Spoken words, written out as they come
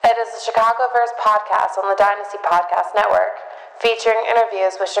is the Chicagoverse podcast on the Dynasty Podcast Network, featuring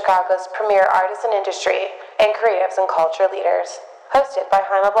interviews with Chicago's premier artists and industry and creatives and culture leaders. Hosted by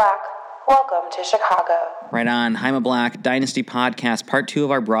Jaime Black. Welcome to Chicago. Right on. Jaime Black, Dynasty Podcast, part 2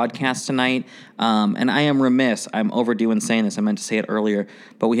 of our broadcast tonight. And I am remiss. I'm overdue in saying this. I meant to say it earlier.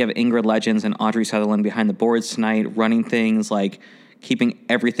 But we have Ingrid Legends and Audrey Sutherland behind the boards tonight, running things like keeping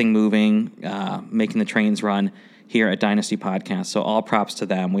everything moving, making the trains run here at Dynasty Podcast. So all props to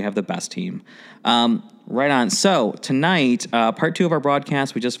them. We have the best team. Right on. So tonight, part 2 of our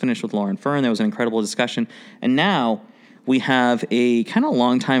broadcast, we just finished with Lauren Fern. There was an incredible discussion. And now we have a kind of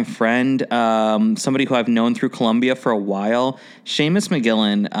longtime friend, somebody who I've known through Columbia for a while, Shamis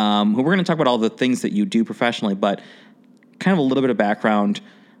McGillin, who we're going to talk about all the things that you do professionally, but kind of a little bit of background.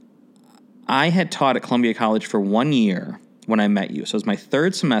 I had taught at Columbia College for 1 year when I met you. So it was my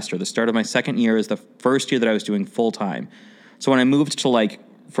third semester. The start of my second year is the first year that I was doing full time. So when I moved to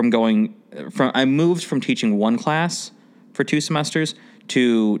I moved from teaching one class for 2 semesters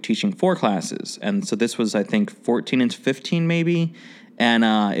to teaching 4 classes. And so this was, I think, 14 and 15 maybe. And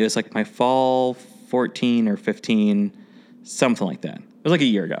it was like my fall 14 or 15, something like that. It was like a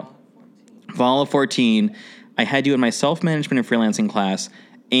year ago. Fall of 14, I had you in my self-management and freelancing class,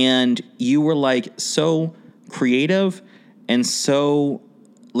 and you were like so creative and so,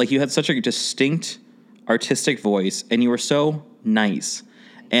 like, you had such a distinct artistic voice, and you were so nice.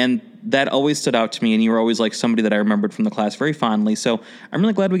 And that always stood out to me, and you were always like somebody that I remembered from the class very fondly. So I'm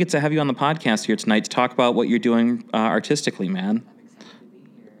really glad we get to have you on the podcast here tonight to talk about what you're doing artistically, man.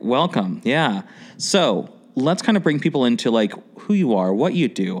 Welcome. Yeah. So let's kind of bring people into like who you are, what you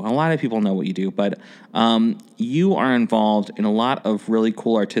do. A lot of people know what you do, but you are involved in a lot of really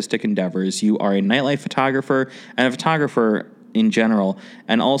cool artistic endeavors. You are a nightlife photographer and a photographer in general,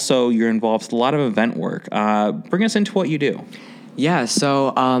 and also you're involved with a lot of event work. Bring us into what you do. Yeah,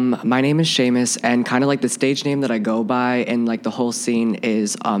 so my name is Shamis, and kind of like the stage name that I go by and like the whole scene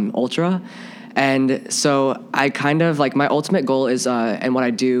is Ultra. And so I kind of like my ultimate goal is, and what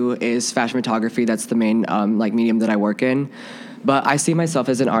I do is fashion photography. That's the main like medium that I work in. But I see myself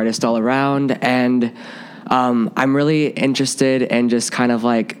as an artist all around, and I'm really interested in just kind of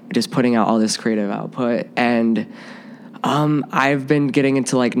like just putting out all this creative output. And I've been getting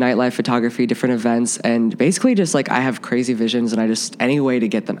into like nightlife photography, different events, and basically just like I have crazy visions, and I just, any way to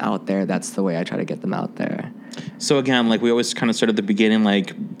get them out there, that's the way I try to get them out there. So again, like we always kind of start at the beginning,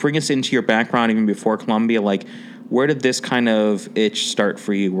 like bring us into your background even before Columbia. Like, where did this kind of itch start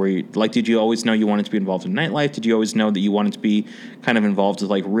for you? Were you like, did you always know you wanted to be involved in nightlife? Did you always know that you wanted to be kind of involved with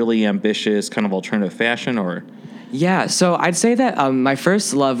like really ambitious kind of alternative fashion, or? Yeah, so I'd say that my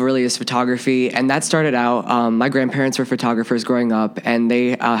first love really is photography, and that started out, my grandparents were photographers growing up, and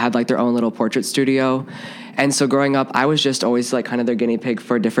they had like their own little portrait studio. And so growing up, I was just always like kind of their guinea pig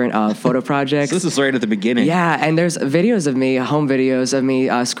for different photo projects. So this is right at the beginning. Yeah, and there's videos of me, home videos of me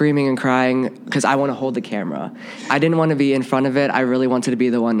screaming and crying because I want to hold the camera. I didn't want to be in front of it. I really wanted to be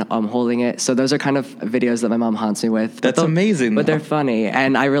the one holding it. So those are kind of videos that my mom haunts me with. That's amazing. But they're funny,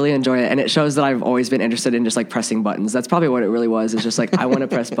 and I really enjoy it. And it shows that I've always been interested in just like pressing buttons. That's probably what it really was. It's just like I want to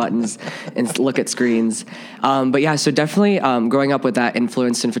press buttons and look at screens. But yeah, so definitely growing up with that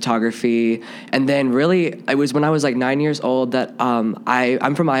influence in photography, and then really it was when I was like 9 years old that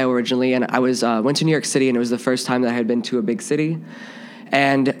I'm from Iowa originally, and I was went to New York City, and it was the first time that I had been to a big city.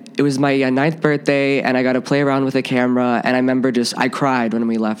 And it was my 9th birthday, and I got to play around with a camera, and I remember I cried when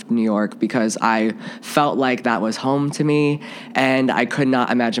we left New York because I felt like that was home to me, and I could not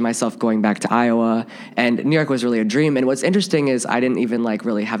imagine myself going back to Iowa, and New York was really a dream. And what's interesting is I didn't even like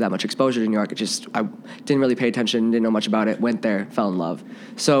really have that much exposure to New York. I didn't really pay attention, didn't know much about it, went there, fell in love.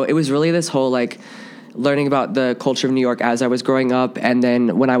 So it was really this whole like learning about the culture of New York as I was growing up. And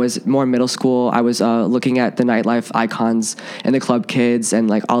then when I was more middle school, I was looking at the nightlife icons and the club kids and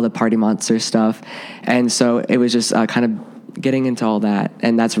like all the party monster stuff. And so it was just kind of getting into all that.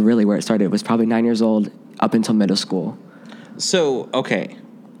 And that's really where it started. It was probably 9 years old up until middle school. So, okay,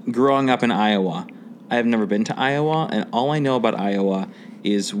 growing up in Iowa, I have never been to Iowa, and all I know about Iowa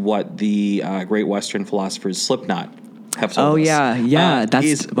is what the great Western philosophers Slipknot have told us. Yeah.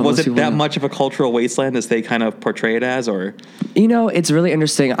 Was it that much of a cultural wasteland as they kind of portray it as, or? You know, it's really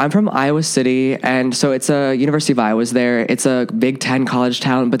interesting. I'm from Iowa City, and so it's a University of Iowa's there. It's a Big Ten college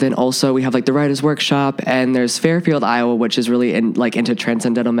town, but then also we have like the Writers' Workshop, and there's Fairfield, Iowa, which is really into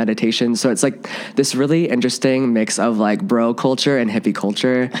transcendental meditation. So it's like this really interesting mix of like bro culture and hippie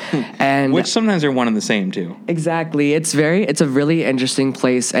culture, and which sometimes are one and the same too. Exactly. It's a really interesting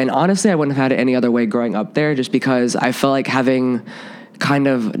place, and honestly, I wouldn't have had it any other way growing up there, just because I felt like having kind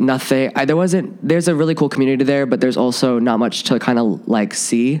of nothing. There's a really cool community there, but there's also not much to kind of like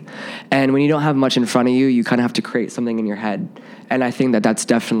see. And when you don't have much in front of you, you kind of have to create something in your head. And I think that that's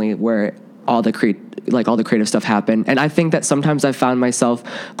definitely where all the creative stuff happened. And I think that sometimes I found myself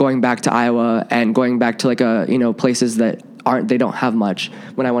going back to Iowa and going back to like places that they don't have much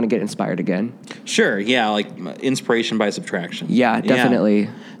when I want to get inspired again. Sure. Yeah. Like inspiration by subtraction. Yeah, definitely.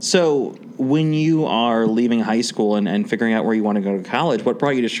 Yeah. So when you are leaving high school and figuring out where you want to go to college, what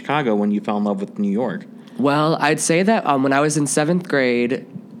brought you to Chicago when you fell in love with New York? Well, I'd say that when I was in 7th grade,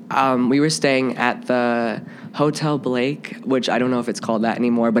 we were staying at the Hotel Blake, which I don't know if it's called that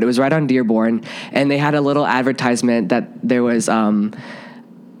anymore, but it was right on Dearborn. And they had a little advertisement that there was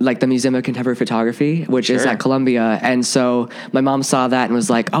like the Museum of Contemporary Photography, which is at Columbia. And so my mom saw that and was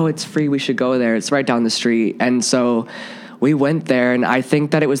like, oh, it's free. We should go there. It's right down the street. And so we went there, and I think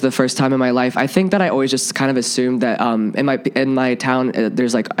that it was the first time in my life. I think that I always just kind of assumed that in my town,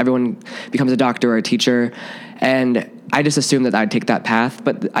 there's like everyone becomes a doctor or a teacher, and I just assumed that I'd take that path,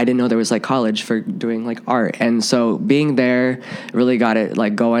 but I didn't know there was like college for doing like art. And so being there really got it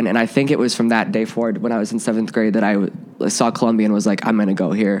like going. And I think it was from that day forward when I was in 7th grade that I saw Columbia and was like, I'm going to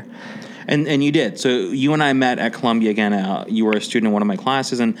go here. And you did. So you and I met at Columbia again. You were a student in one of my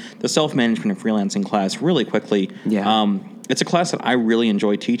classes, and the self-management and freelancing class really quickly. Yeah. It's a class that I really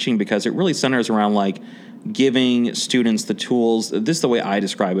enjoy teaching because it really centers around like giving students the tools. This is the way I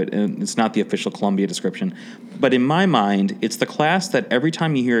describe it, and it's not the official Columbia description. But in my mind, it's the class that every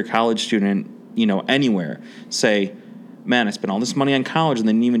time you hear a college student, anywhere, say, man, I spent all this money on college and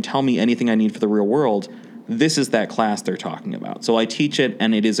they didn't even tell me anything I need for the real world, this is that class they're talking about. So I teach it,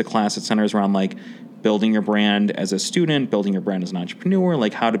 and it is a class that centers around like building your brand as a student, building your brand as an entrepreneur,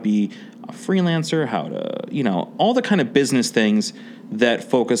 like how to be a freelancer, how to, all the kind of business things that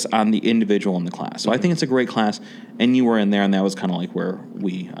focus on the individual in the class. So I think it's a great class, and you were in there, and that was kind of like where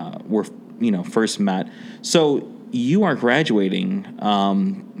we were, first met. So you are graduating,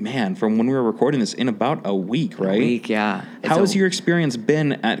 from when we were recording this in about a week, right? A week, yeah. How has your experience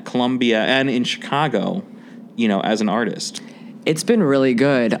been at Columbia and in Chicago, as an artist? It's been really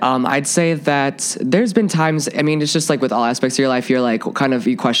good. I'd say that there's been times, it's just like with all aspects of your life, you're like, kind of,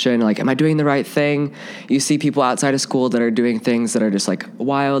 you question, like, am I doing the right thing? You see people outside of school that are doing things that are just like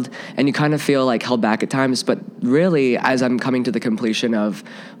wild, and you kind of feel like held back at times. But really, as I'm coming to the completion of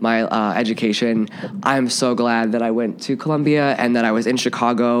my education, I'm so glad that I went to Columbia and that I was in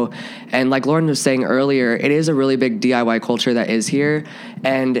Chicago. And like Lauren was saying earlier, it is a really big DIY culture that is here.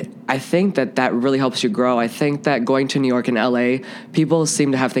 And I think that really helps you grow. I think that going to New York and LA, people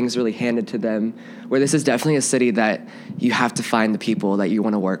seem to have things really handed to them, where this is definitely a city that you have to find the people that you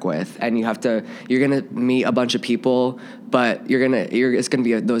want to work with, and you're going to meet a bunch of people, but it's going to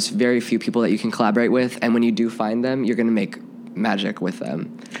be those very few people that you can collaborate with, and when you do find them, you're going to make magic with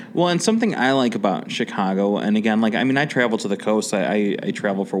them. Well, and something I like about Chicago, and again, I travel to the coast. I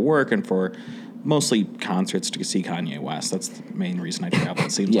travel for work and for mostly concerts to see Kanye West. That's the main reason I travel,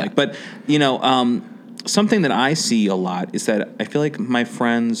 it seems like. But, something that I see a lot is that I feel like my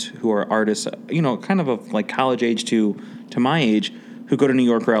friends who are artists, kind of like college age to my age, who go to New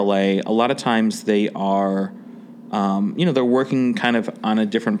York or LA, a lot of times they are, they're working kind of on a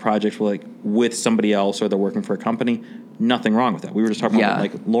different project with somebody else, or they're working for a company. Nothing wrong with that. We were just talking about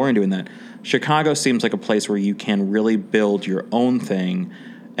like Lauren doing that. Chicago seems like a place where you can really build your own thing.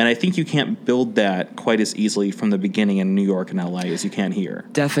 And I think you can't build that quite as easily from the beginning in New York and LA as you can here.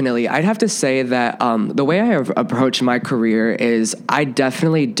 Definitely. I'd have to say that the way I approach my career is I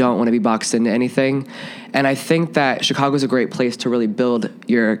definitely don't want to be boxed into anything. And I think that Chicago is a great place to really build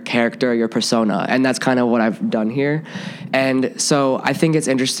your character, your persona. And that's kind of what I've done here. And so I think it's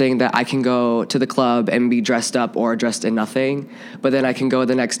interesting that I can go to the club and be dressed up or dressed in nothing, but then I can go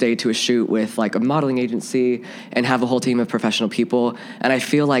the next day to a shoot with like a modeling agency and have a whole team of professional people. And I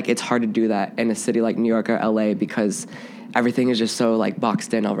feel like it's hard to do that in a city like New York or LA because everything is just so like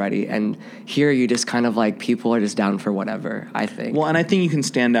boxed in already. And here you just kind of like people are just down for whatever, I think. Well, and I think you can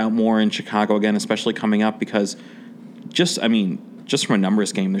stand out more in Chicago again, especially coming up because just from a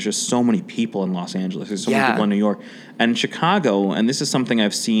numbers game, there's just so many people in Los Angeles. There's so many people in New York. And Chicago, and this is something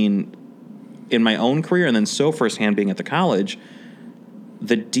I've seen in my own career and then so firsthand being at the college,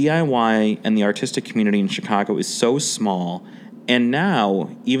 the DIY and the artistic community in Chicago is so small. And now,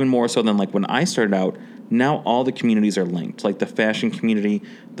 even more so than like when I started out, now all the communities are linked, like the fashion community,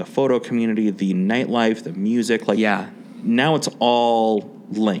 the photo community, the nightlife, the music. Now it's all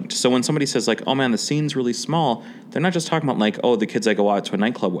linked. So when somebody says like, oh man, the scene's really small, they're not just talking about like, oh, the kids I go out to a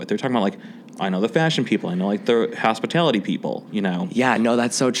nightclub with. They're talking about like, I know the fashion people, I know like the hospitality people, you know? Yeah, no,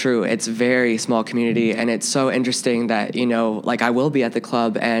 that's so true. It's a very small community, and it's so interesting that, you know, like I will be at the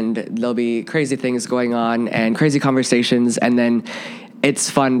club and there'll be crazy things going on and crazy conversations, and then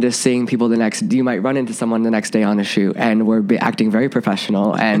it's fun just seeing people you might run into someone the next day on a shoot, and we're acting very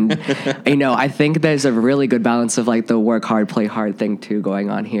professional. And, you know, I think there's a really good balance of like the work hard, play hard thing too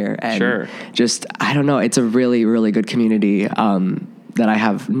going on here. And sure. Just, I don't know, it's a really, really good community that I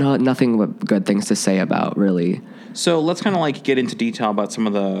have nothing but good things to say about, really. So let's kind of like get into detail about some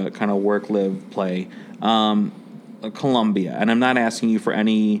of the kind of work, live, play. Columbia, and I'm not asking you for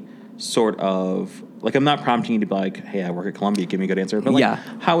any sort of, like, I'm not prompting you to be like, hey, I work at Columbia, give me a good answer. But, like,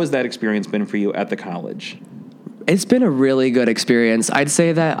 how has that experience been for you at the college? It's been a really good experience. I'd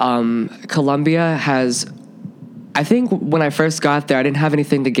say that Columbia has, I think when I first got there, I didn't have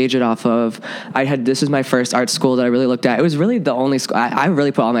anything to gauge it off of. This was my first art school that I really looked at. It was really the only school, I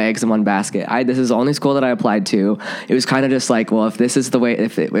really put all my eggs in one basket. This is the only school that I applied to. It was kind of just like, well, if this is the way,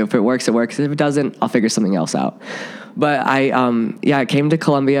 if it works, it works. If it doesn't, I'll figure something else out. But I came to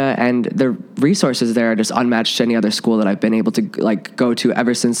Columbia, and the resources there are just unmatched to any other school that I've been able to like go to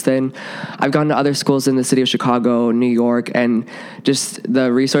ever since then. I've gone to other schools in the city of Chicago, New York, and just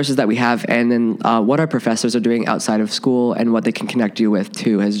the resources that we have, and then what our professors are doing outside of school and what they can connect you with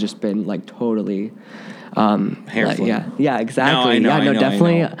too has just been like totally. Yeah, exactly.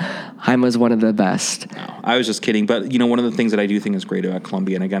 Definitely. Heim was one of the best. No, I was just kidding, but you know, one of the things that I do think is great about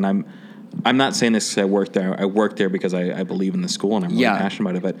Columbia, and again, I'm not saying this because I work there. I work there because I believe in the school and I'm really passionate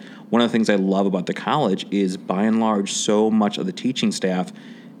about it. But one of the things I love about the college is, by and large, so much of the teaching staff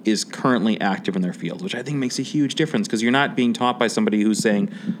is currently active in their field, which I think makes a huge difference, because you're not being taught by somebody who's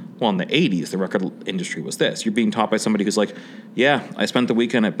saying, well, in the 80s, the record industry was this. You're being taught by somebody who's like, yeah, I spent the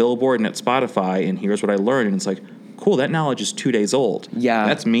weekend at Billboard and at Spotify, and here's what I learned. And it's like, cool, that knowledge is 2 days old. Yeah.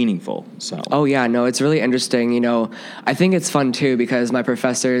 That's meaningful. So. Oh, yeah, no, it's really interesting. You know, I think it's fun, too, because my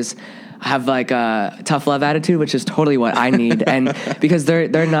professors have like a tough love attitude, which is totally what I need. And because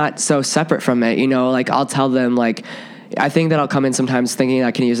they're not so separate from it, you know, like I'll tell them like, I think that I'll come in sometimes thinking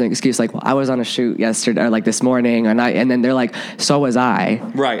I can use an excuse like, well, I was on a shoot yesterday or like this morning, and then they're like, so was I.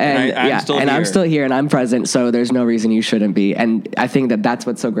 Right. And I'm still here and I'm present, so there's no reason you shouldn't be. And I think that that's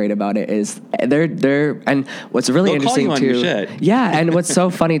what's so great about it is they're and what's really interesting call you too. On your shit. Yeah, and what's so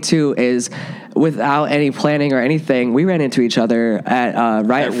funny too is without any planning or anything, we ran into each other at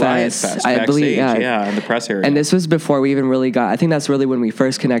Riot Fest. I believe, in the press area. And this was before we even really got. I think that's really when we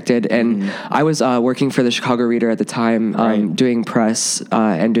first connected. And I was working for the Chicago Reader at the time. Doing press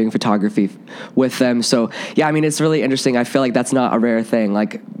and doing photography with them. So, yeah, I mean, it's really interesting. I feel like that's not a rare thing.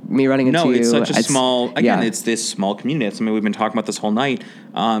 Like, me running into you. No, it's such a small, it's this small community. It's something we've been talking about this whole night.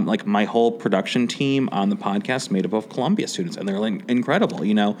 Like, my whole production team on the podcast made up of Columbia students, and they're like incredible,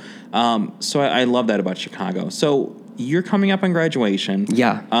 you know? So I love that about Chicago. So you're coming up on graduation.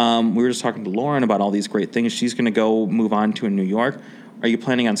 Yeah. We were just talking to Lauren about all these great things she's going to move on to in New York. Are you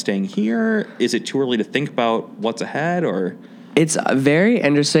planning on staying here? Is it too early to think about what's ahead, or? It's very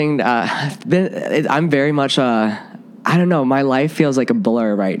interesting. I'm very much, I don't know, my life feels like a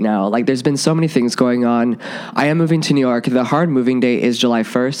blur right now. Like, there's been so many things going on. I am moving to New York. The hard moving date is July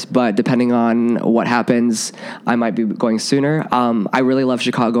 1st, but depending on what happens, I might be going sooner. I really love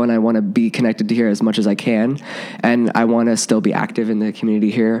Chicago, and I want to be connected to here as much as I can, and I want to still be active in the community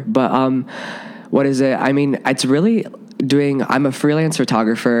here. But what is it? I mean, it's really... I'm a freelance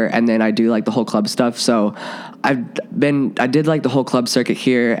photographer, and then I do like the whole club stuff. So I did like the whole club circuit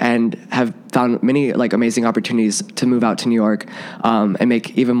here, and have found many like amazing opportunities to move out to New York and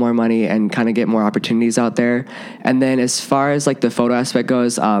make even more money and kind of get more opportunities out there. And then as far as like the photo aspect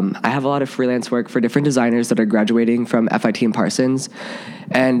goes, I have a lot of freelance work for different designers that are graduating from FIT and Parsons,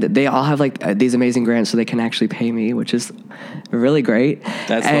 and they all have like these amazing grants so they can actually pay me, which is really great.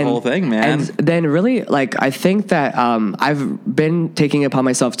 That's the whole thing, man. And then really, like, I think that I've been taking it upon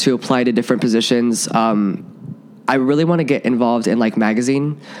myself to apply to different positions. I really want to get involved in like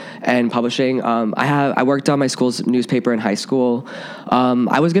magazine and publishing. I worked on my school's newspaper in high school.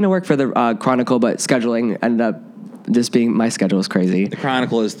 I was going to work for the Chronicle, but scheduling ended up just being, my schedule is crazy. The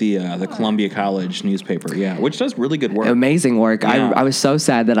Chronicle is the Columbia College newspaper, which does really good work. Amazing work. Yeah. I was so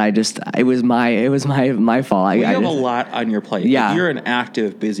sad that it was my fault. You have a lot on your plate. Yeah. Like, you're an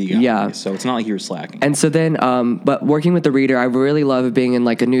active, busy guy. Yeah. So it's not like you're slacking. And so then, but working with the Reader, I really love being in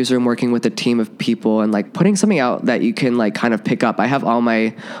like a newsroom, working with a team of people and like putting something out that you can like kind of pick up. I have all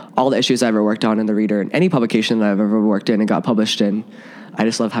the issues I ever worked on in the Reader, and any publication that I've ever worked in and got published in. I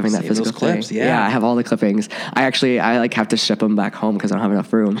just love having that Save physical those clips, thing. yeah. I have all the clippings. I like have to ship them back home because I don't have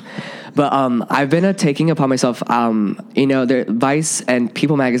enough room. But I've been taking upon myself, Vice and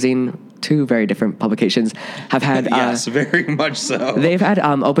People Magazine, two very different publications, have had yes, very much so. They've had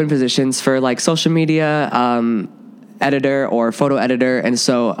open positions for like social media editor or photo editor, and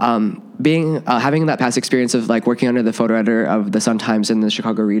so having that past experience of like working under the photo editor of the Sun-Times and the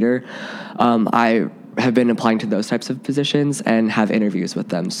Chicago Reader, I have been applying to those types of positions and have interviews with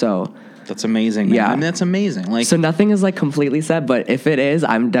them. So that's amazing, man. Yeah. I mean, that's amazing. Like, so nothing is like completely set, but if it is,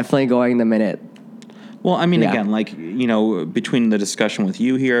 I'm definitely going the minute. Well, I mean, again, like, between the discussion with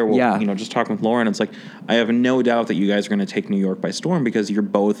you here, just talking with Lauren, it's like, I have no doubt that you guys are going to take New York by storm because you're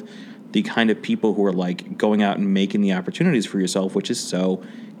both the kind of people who are like going out and making the opportunities for yourself, which is so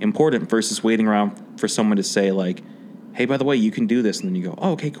important versus waiting around for someone to say like, hey, by the way, you can do this. And then you go,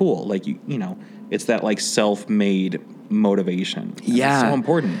 oh, okay, cool. Like, it's that like self-made motivation. Yeah. It's so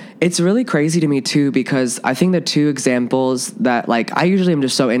important. It's really crazy to me too, because I think the two examples that like, I usually am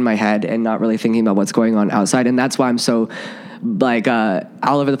just so in my head and not really thinking about what's going on outside. And that's why I'm so like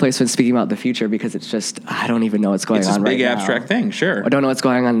all over the place when speaking about the future, because it's just, I don't even know what's going on right now. It's this big abstract thing, sure. I don't know what's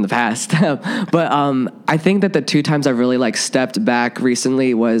going on in the past. But I think that the two times I've really like stepped back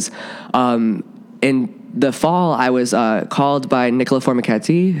recently was in the fall. I was called by Nicola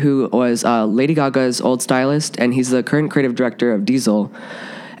Formichetti, who was Lady Gaga's old stylist, and he's the current creative director of Diesel.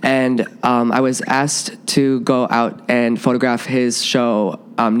 And I was asked to go out and photograph his show,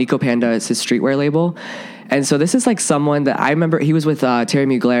 Nico Panda. It's his streetwear label. And so this is like someone that I remember, he was with Terry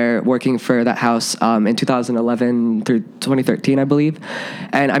Mugler working for that house in 2011 through 2013, I believe.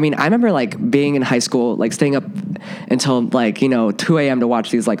 And I mean, I remember like being in high school, like staying up until like, 2 a.m. to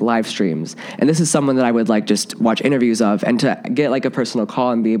watch these like live streams. And this is someone that I would like just watch interviews of, and to get like a personal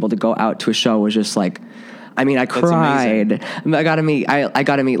call and be able to go out to a show was just like, I mean, I cried. I got to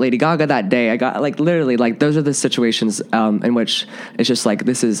meet Lady Gaga that day. I got like literally like those are the situations in which it's just like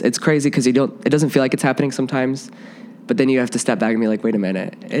it's crazy because it doesn't feel like it's happening sometimes, but then you have to step back and be like, wait a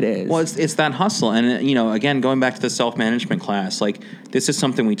minute, it is. Well, it's that hustle, and again, going back to the self-management class, like this is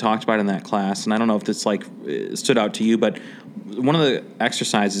something we talked about in that class, and I don't know if this like stood out to you, but one of the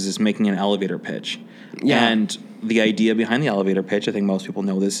exercises is making an elevator pitch. Yeah. And the idea behind the elevator pitch, I think most people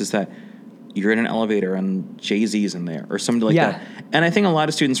know this, is that you're in an elevator and Jay-Z's in there or something like that. And I think a lot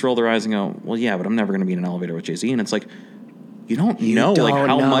of students roll their eyes and go, well, yeah, but I'm never going to be in an elevator with Jay-Z. And it's like, you don't know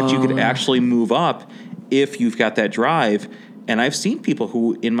how much you could actually move up if you've got that drive. And I've seen people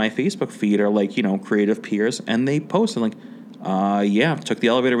who in my Facebook feed are like, creative peers, and they post and like, took the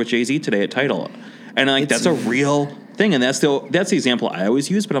elevator with Jay-Z today at Tidal. And like, that's a real thing. And that's the example I always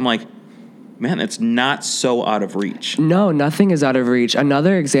use, but I'm like, man, it's not so out of reach. No, nothing is out of reach.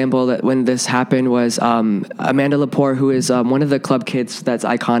 Another example that when this happened was Amanda Lepore, who is one of the club kids that's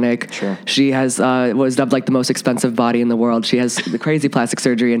iconic. Sure. She has was dubbed like the most expensive body in the world. She has the crazy plastic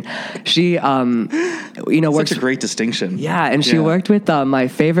surgery, and she, works. Such a great distinction. Yeah, and she worked with my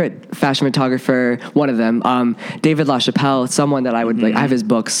favorite fashion photographer, one of them, David LaChapelle, someone that I would like. I have his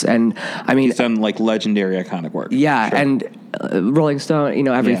books, and I mean, he's done like legendary, iconic work. Yeah, sure. And Rolling Stone,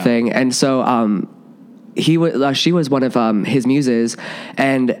 everything, and so she was one of his muses,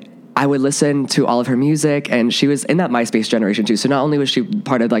 and I would listen to all of her music, and she was in that MySpace generation too. So not only was she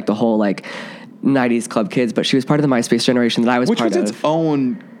part of like the whole like 90s club kids, but she was part of the MySpace generation that I was part of. Which was its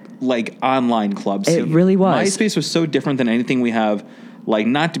own like online club scene. It really was. MySpace was so different than anything we have. Like,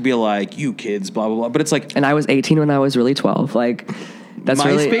 not to be like, you kids, blah, blah, blah. But it's like... And I was 18 when I was really 12. Like... That's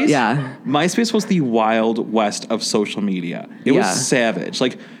MySpace? Really, yeah. MySpace was the Wild West of social media. It was savage.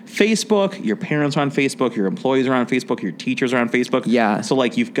 Like, Facebook, your parents are on Facebook, your employees are on Facebook, your teachers are on Facebook. Yeah. So,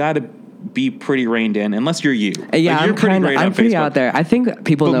 like, you've got to be pretty reined in, unless you're you. Yeah, like, I'm pretty out there. I think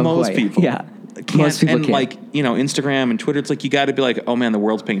people know most people. Yeah. Most people and can't. like, Instagram and Twitter, it's like, you got to be like, oh, man, the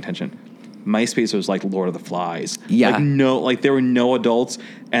world's paying attention. MySpace was like Lord of the Flies. Yeah. Like, there were no adults,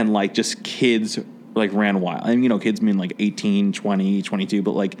 and, like, just kids... like ran wild. And, kids mean like 18, 20, 22,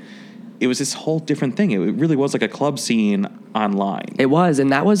 but like it was this whole different thing. It really was like a club scene online. It was,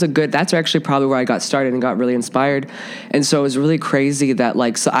 and that's actually probably where I got started and got really inspired. And so it was really crazy that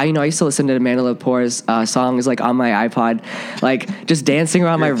like, so I used to listen to Amanda Lepore's songs like on my iPod, like just dancing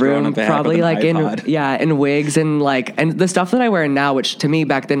around my room, probably like in wigs and like, and the stuff that I wear now, which to me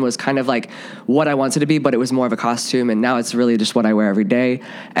back then was kind of like what I wanted to be, but it was more of a costume, and now it's really just what I wear every day.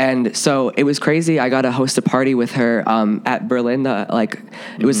 And so it was crazy. I got to host a party with her at Berlin,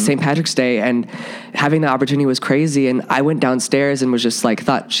 it was St. Patrick's Day, and having the opportunity was crazy. And I went downstairs and was just like,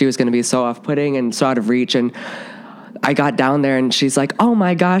 thought she was going to be so off-putting and so out of reach. And I got down there and she's like, oh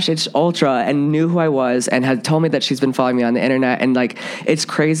my gosh, it's Ultra, and knew who I was and had told me that she's been following me on the internet. And like, it's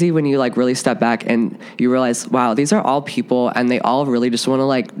crazy when you like really step back and you realize, wow, these are all people and they all really just want to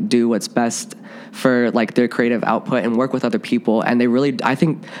like do what's best for like their creative output and work with other people. And they really, I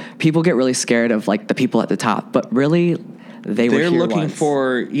think people get really scared of like the people at the top, but really they're looking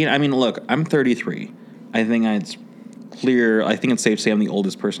for, you know, I mean, look, I'm 33. I think it's clear. I think it's safe to say I'm the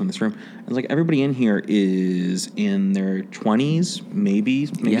oldest person in this room. It's like everybody in here is in their 20s, maybe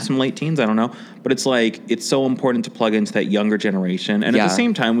some late teens. I don't know. But it's like, it's so important to plug into that younger generation. And at the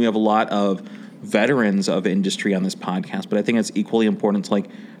same time, we have a lot of veterans of industry on this podcast. But I think it's equally important to like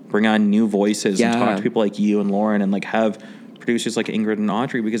bring on new voices and talk to people like you and Lauren and like have producers like Ingrid and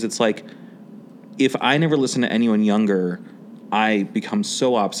Audrey, because it's like, if I never listen to anyone younger, I become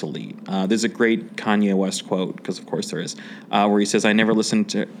so obsolete. There's a great Kanye West quote, because of course there is, where he says, I never listen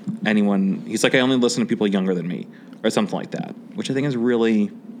to anyone. He's like, I only listen to people younger than me, or something like that, which I think is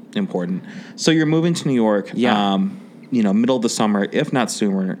really important. So you're moving to New York, you know, middle of the summer, if not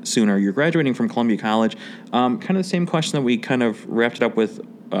sooner. You're graduating from Columbia College. Kind of the same question that we kind of wrapped it up with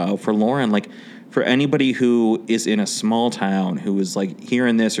for Lauren, like, for anybody who is in a small town, who is like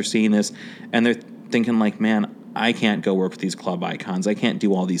hearing this or seeing this, and they're thinking like, man, I can't go work with these club icons, I can't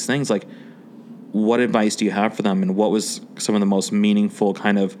do all these things. Like, what advice do you have for them? And what was some of the most meaningful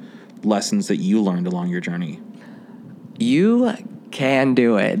kind of lessons that you learned along your journey? You can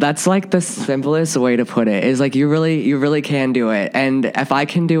do it. That's like the simplest way to put it, is like, you really can do it. And if I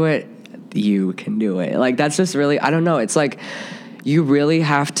can do it, you can do it. Like, that's just really, I don't know. It's like, you really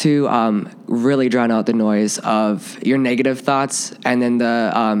have to really drown out the noise of your negative thoughts and then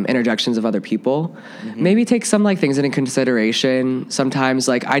the interjections of other people. Mm-hmm. Maybe take some like things into consideration. Sometimes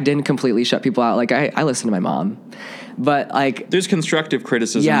like I didn't completely shut people out. Like I listen to my mom, but like there's constructive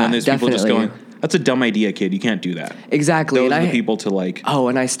criticism and there's definitely. people just going, that's a dumb idea, kid. You can't do that. Exactly. Those are the people to like. Oh,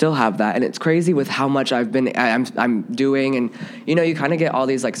 and I still have that, and it's crazy with how much I'm doing, and you know, you kind of get all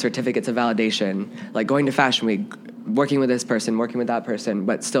these like certificates of validation, like going to Fashion Week, working with this person, working with that person,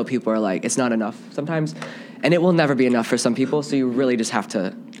 but still people are like, it's not enough sometimes, and it will never be enough for some people. So you really just have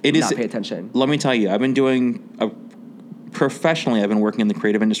to not pay attention. Let me tell you, I've been doing professionally. I've been working in the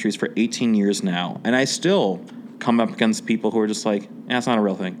creative industries for 18 years now, and I still come up against people who are just like, it's not a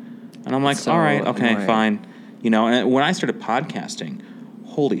real thing. And I'm like, so all right, okay, annoying. Fine. You know, and when I started podcasting,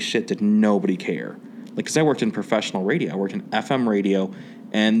 holy shit, did nobody care. Like, because I worked in professional radio. I worked in FM radio,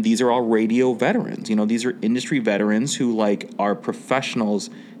 and these are all radio veterans. You know, these are industry veterans who, like, are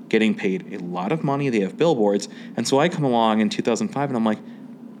professionals getting paid a lot of money. They have billboards. And so I come along in 2005, and I'm like,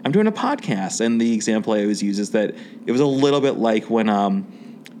 I'm doing a podcast. And the example I always use is that it was a little bit like when,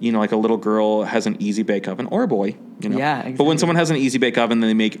 you know, like a little girl has an Easy Bake Oven, or a boy, you know. Yeah, exactly. But when someone has an Easy Bake Oven, then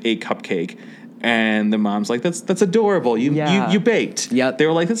they make a cupcake, and the mom's like, that's adorable. You baked. Yep. They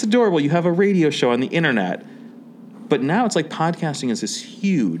were like, that's adorable. You have a radio show on the internet. But now it's like podcasting is this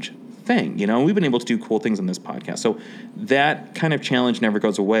huge thing, you know. We've been able to do cool things on this podcast. So that kind of challenge never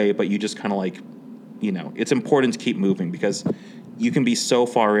goes away, but you just kind of like, you know, it's important to keep moving, because you can be so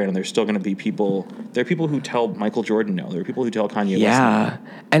far in and there's still going to be people. There are people who tell Michael Jordan no. There are people who tell Kanye West no.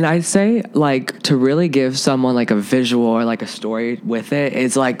 And I'd say, like, to really give someone like a visual or like a story with it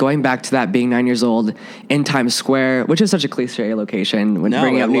is like going back to that being 9 years old in Times Square, which is such a cliche location when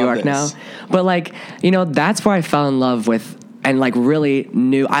bringing up New York now. But like, you know, that's where I fell in love with and like really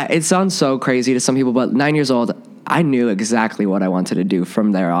knew. It sounds so crazy to some people, but 9 years old, I knew exactly what I wanted to do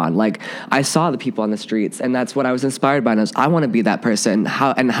from there on. Like, I saw the people on the streets, and that's what I was inspired by. And I want to be that person.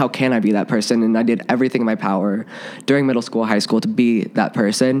 How can I be that person? And I did everything in my power during middle school, high school to be that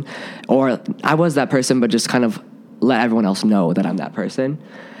person. Or I was that person, but just kind of let everyone else know that I'm that person.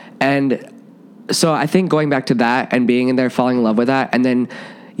 And so I think going back to that and being in there, falling in love with that, and then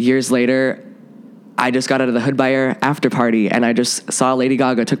years later, I just got out of the Hood Buyer after party, and I just saw Lady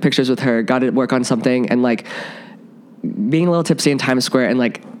Gaga, took pictures with her, got to work on something, and like being a little tipsy in Times Square and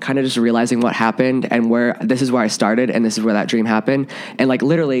like kind of just realizing what happened and where this is where I started and this is where that dream happened, and like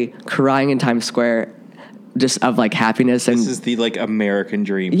literally crying in Times Square just of like happiness. And this is the like American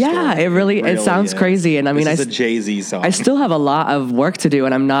dream story. It really sounds crazy. And I mean, this is a Jay-Z song. I still have a lot of work to do,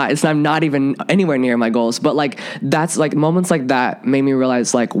 and I'm not even anywhere near my goals, but like that's like moments like that made me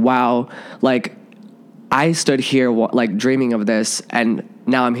realize like, wow, like I stood here like dreaming of this, and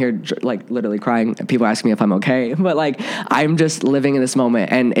now I'm here like literally crying. People ask me if I'm okay, but like I'm just living in this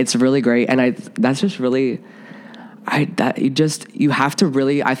moment, and it's really great. And that's just really, you have to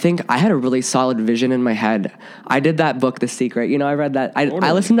really, I think I had a really solid vision in my head. I did that book, The Secret. You know, I read that.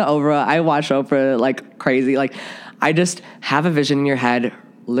 I listened to Oprah. I watch Oprah like crazy. Like I just have a vision in your head,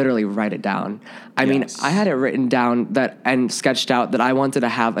 literally write it down. I mean, I had it written down and sketched out that I wanted to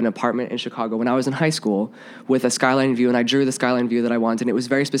have an apartment in Chicago when I was in high school with a skyline view, and I drew the skyline view that I wanted. And it was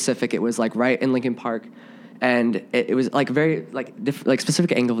very specific. It was like right in Lincoln Park, and it was like very like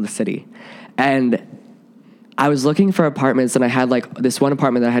specific angle of the city. And I was looking for apartments, and I had like this one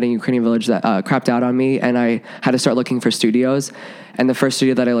apartment that I had in Ukrainian Village that crapped out on me, and I had to start looking for studios. And the first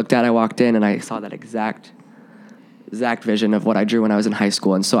studio that I looked at, I walked in and I saw that exact vision of what I drew when I was in high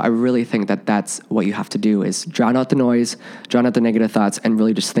school. And so I really think that that's what you have to do, is drown out the noise, drown out the negative thoughts, and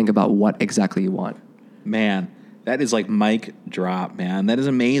really just think about what exactly you want. Man, that is like mic drop, man. That is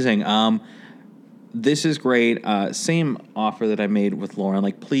amazing. This is great. Same offer that I made with Lauren.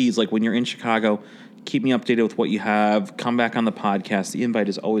 Like, please, like when you're in Chicago, keep me updated with what you have. Come back on the podcast. The invite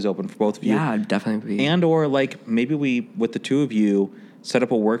is always open for both of you. Yeah, definitely. And or like maybe we, with the two of you, set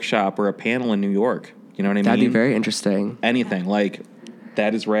up a workshop or a panel in New York. You know what I mean? That'd be very interesting. Anything. Like,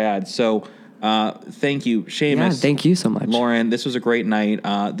 that is rad. So, thank you, Shamis. Yeah, thank you so much. Lauren, this was a great night.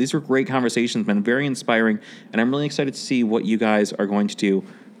 These were great conversations, been very inspiring, and I'm really excited to see what you guys are going to do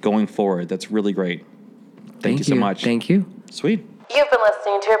going forward. That's really great. Thank you so much. Thank you. Sweet. You've been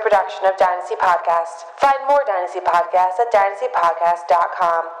listening to a production of Dynasty Podcasts. Find more Dynasty Podcasts at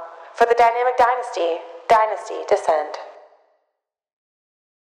dynastypodcast.com. For the Dynamic Dynasty, Dynasty Descend.